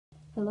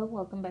Hello,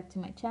 welcome back to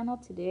my channel.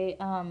 Today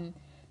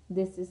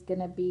this is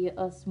gonna be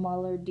a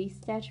smaller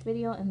Destash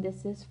video, and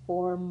this is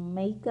for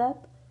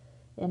makeup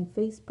and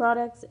face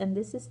products, and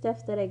this is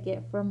stuff that I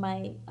get from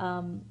my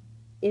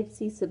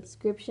Ipsy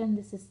subscription.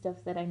 This is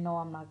stuff that I know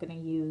I'm not gonna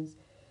use,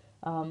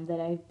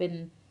 that I've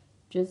been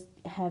just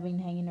having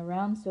hanging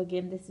around. So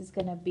again, this is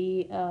gonna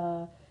be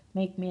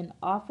make me an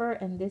offer,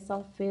 and this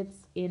all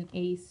fits in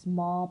a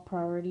small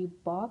priority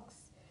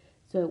box.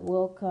 So it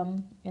will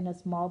come in a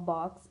small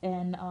box,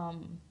 and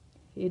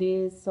it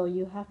is, so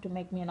you have to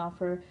make me an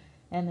offer,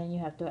 and then you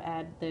have to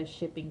add the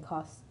shipping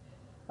cost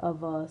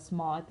of a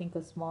small. I think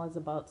a small is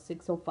about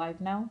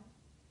 $6.05 now.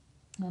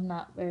 I'm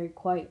not very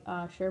quite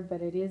sure,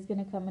 but it is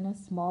going to come in a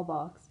small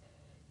box.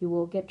 You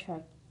will get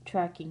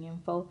tracking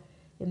info,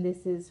 and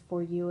this is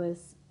for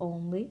US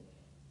only.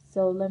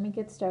 So let me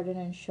get started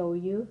and show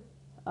you.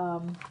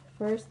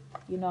 First,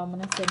 I'm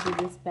going to send you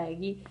this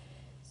baggie.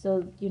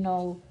 So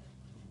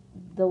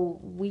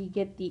we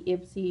get the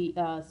Ipsy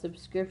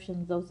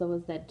subscriptions, those of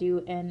us that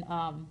do, and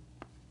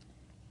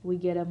we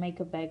get a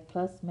makeup bag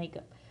plus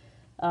makeup.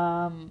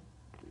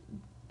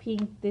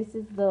 Pink, this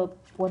is the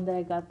one that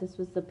I got. This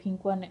was the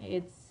pink one.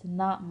 It's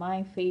not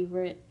my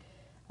favorite,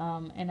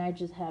 and I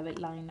just have it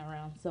lying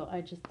around, so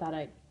I just thought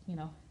I'd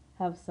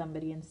have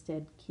somebody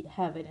instead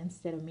have it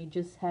instead of me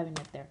just having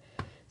it there.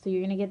 So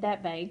you're gonna get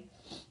that bag,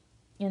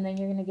 and then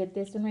you're gonna get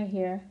this one right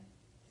here.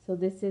 So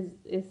this is,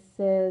 it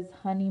says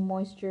honey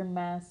moisture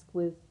mask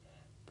with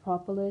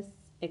propolis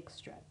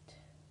extract.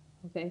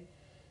 Okay,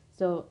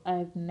 so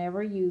I've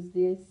never used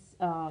this.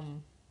 It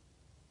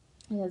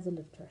has a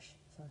lip brush,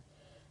 sorry.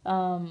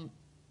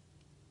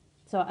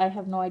 So I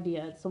have no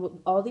idea. So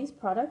all these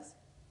products,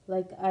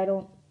 like, I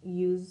don't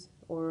use,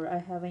 or I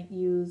haven't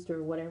used,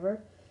 or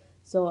whatever,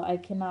 so I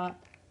cannot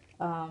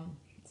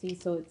see.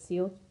 So it's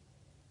sealed,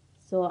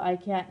 so I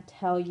can't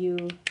tell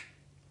you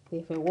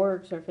if it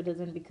works or if it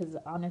doesn't, because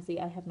honestly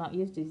I have not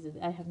used these.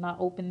 I have not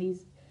opened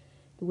these,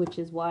 which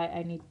is why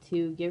I need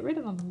to get rid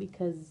of them,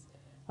 because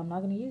I'm not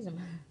going to use them.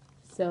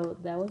 So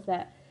that was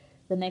that.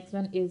 The next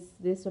one is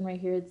this one right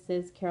here. It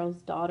says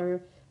Carol's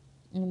Daughter,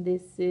 and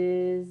this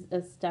is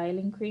a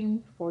styling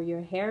cream for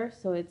your hair.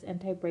 So it's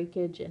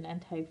anti-breakage and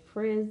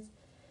anti-frizz.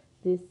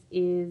 This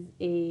is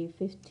a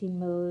 15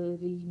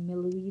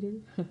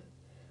 milliliter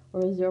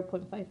or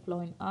 0.5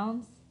 flowing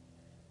ounce.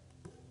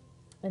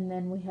 And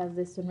then we have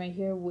this one right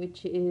here,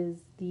 which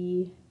is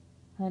the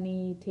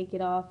honey take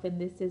it off,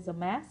 and this is a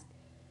mask.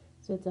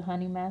 So it's a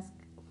honey mask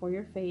for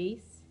your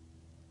face.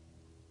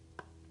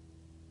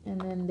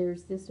 And then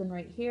there's this one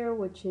right here,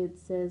 which it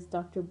says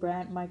Dr.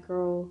 Brandt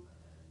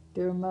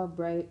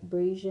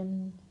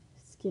Microdermabrasion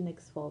Skin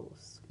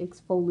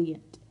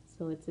Exfoliant.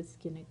 So it's a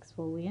skin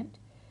exfoliant,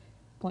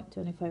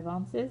 0.25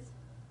 ounces.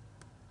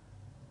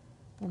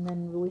 And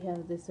then we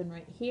have this one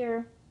right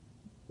here,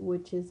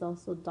 which is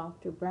also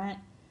Dr. Brandt,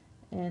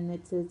 and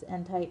it says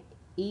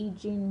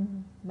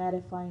anti-aging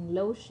mattifying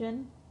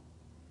lotion,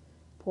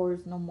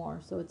 pores no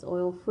more. So it's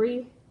oil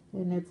free,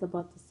 and it's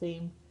about the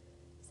same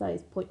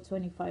size,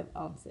 0.25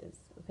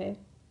 ounces. Okay,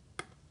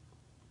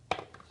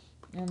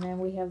 and then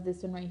we have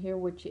this one right here,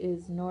 which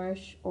is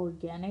Nourish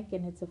Organic,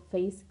 and it's a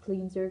face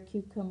cleanser,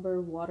 cucumber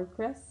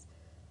watercress.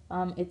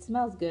 It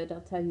smells good,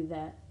 I'll tell you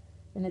that.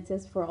 And it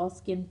says for all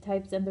skin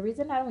types. And the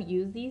reason I don't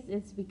use these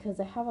is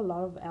because I have a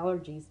lot of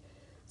allergies.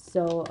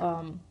 So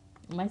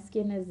my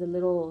skin is a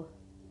little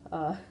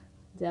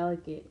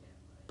delicate,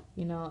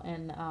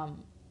 and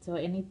so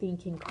anything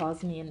can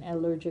cause me an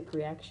allergic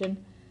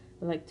reaction,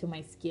 like, to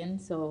my skin.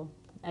 So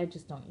I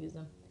just don't use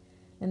them.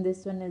 And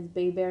this one is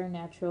Bay Bear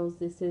Naturals.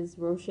 This is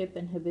Rosehip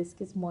and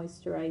Hibiscus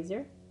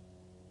Moisturizer.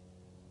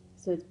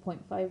 So it's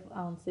 0.5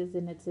 ounces,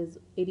 and it says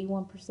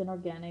 81%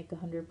 organic,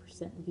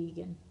 100%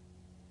 vegan.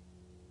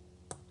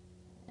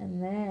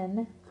 And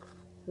then,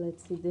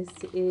 let's see,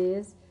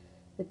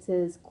 it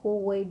says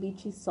Cool Way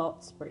Beachy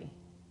Salt Spray.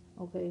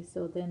 Okay,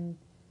 so then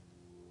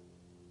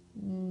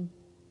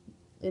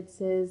it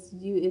says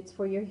it's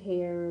for your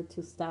hair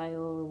to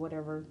style or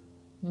whatever,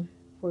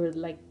 for,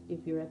 like,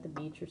 if you're at the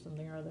beach or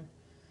something or other.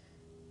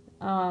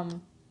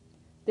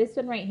 This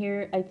one right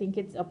here, I think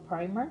it's a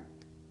primer.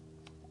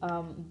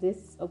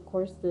 This, of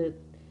course, the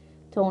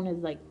tone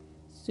is like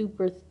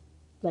super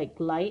like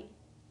light,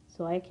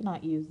 so I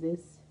cannot use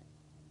this,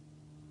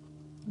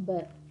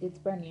 but it's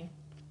brand new.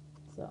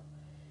 So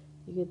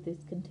you get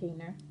this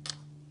container,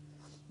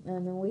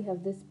 and then we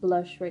have this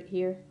blush right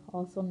here,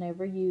 also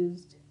never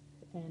used,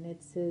 and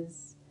it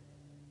says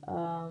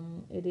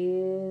it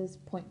is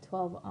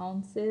 0.12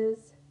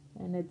 ounces,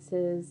 and it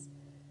says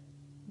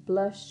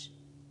blush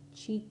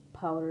cheek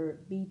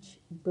powder beach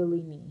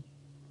Bellini.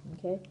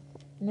 Okay,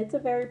 and it's a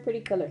very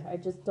pretty color. I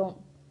just don't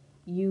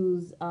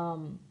use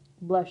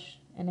blush,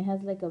 and it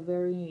has like a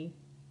very,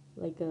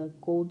 like, a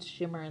gold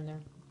shimmer in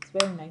there. It's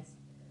very nice.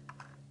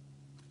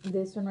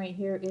 This one right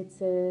here, it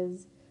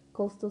says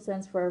Coastal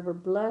Scents Forever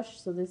Blush.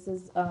 So this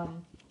is a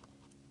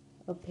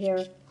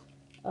pair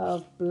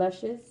of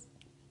blushes,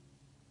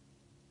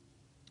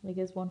 I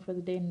guess one for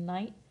the day and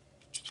night.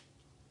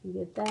 You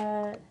get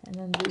that. And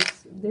then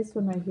this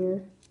one right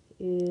here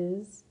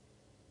is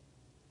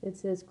It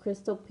says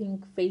Crystal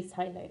Pink Face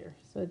Highlighter.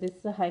 So this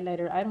is a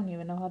highlighter. I don't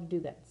even know how to do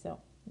that. So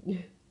this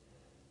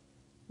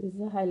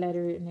is a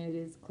highlighter and it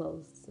is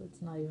closed. So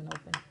it's not even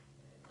open.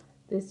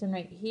 This one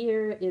right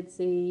here, it's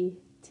a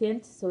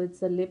tint. So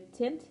it's a lip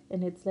tint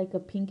and it's like a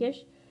pinkish.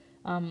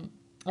 I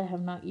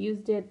have not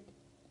used it,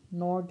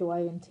 nor do I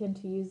intend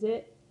to use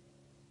it.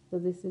 So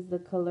this is the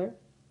color.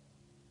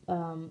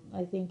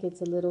 I think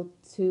it's a little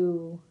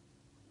too,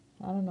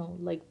 I don't know,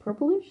 like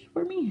purplish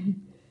for me.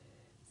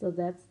 So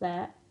that's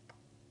that.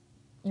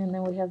 And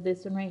then we have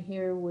this one right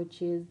here,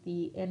 which is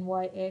the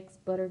NYX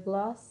Butter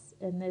Gloss.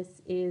 And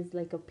this is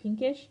like a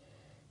pinkish.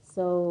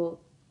 So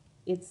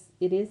it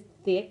is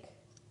thick.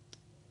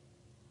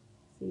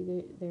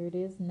 See, there it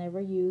is,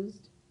 never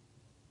used.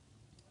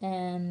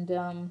 And,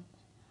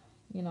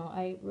 you know,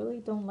 I really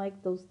don't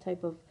like those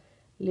type of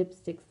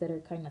lipsticks that are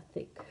kind of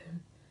thick.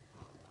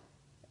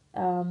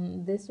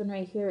 This one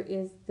right here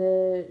is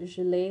the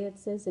Gelée. It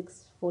says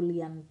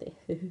exfoliante.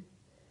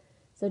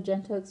 So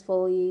gentle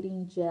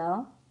exfoliating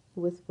gel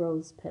with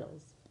rose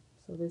petals.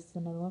 So this is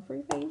another one for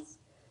your face.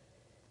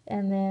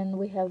 And then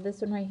we have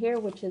this one right here,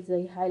 which is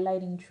a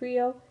highlighting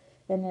trio,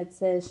 and it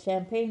says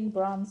champagne,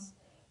 bronze,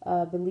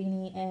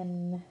 Bellini,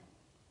 and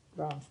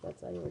bronze.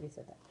 I already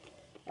said that.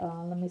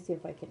 Let me see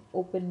if I can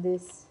open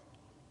this.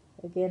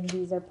 Again,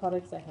 these are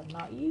products I have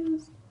not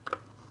used.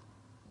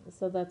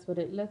 So that's what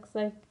it looks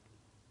like.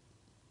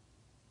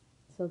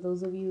 So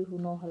those of you who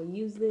know how to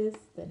use this,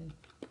 then,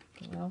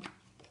 you know,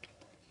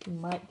 you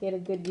might get a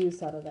good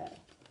use out of that.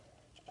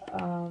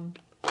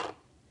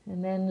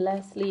 And then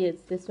lastly,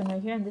 it's this one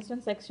right here. And this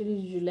one's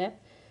actually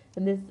Juliette.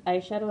 And this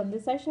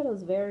eyeshadow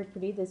is very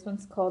pretty. This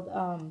one's called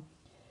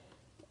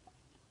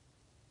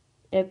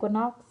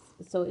Equinox.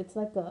 So it's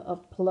like a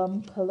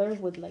plum color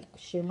with like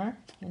shimmer.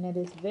 And it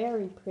is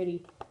very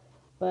pretty.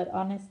 But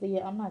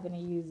honestly, I'm not going to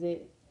use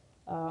it.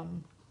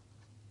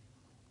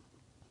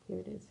 Here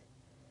it is.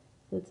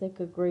 So it's like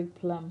a gray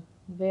plum.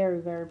 Very,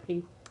 very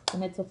pretty.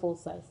 And it's a full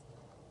size.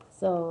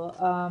 So,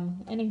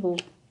 anywho,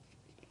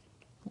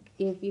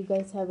 if you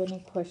guys have any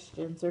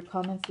questions or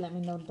comments, let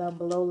me know down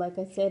below. Like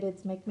I said,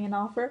 it's Make Me an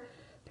Offer,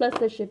 plus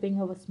the shipping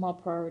of a small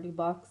priority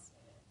box.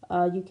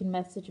 You can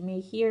message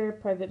me here,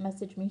 private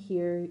message me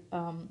here.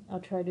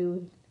 I'll try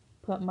to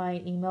put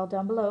my email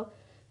down below.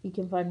 You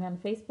can find me on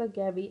Facebook,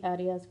 Gabby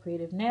Arias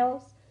Creative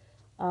Nails.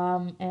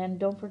 And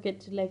don't forget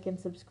to like and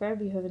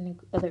subscribe. If you have any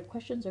other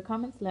questions or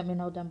comments, let me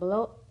know down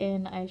below.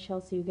 And I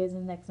shall see you guys in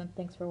the next one.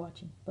 Thanks for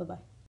watching. Bye-bye.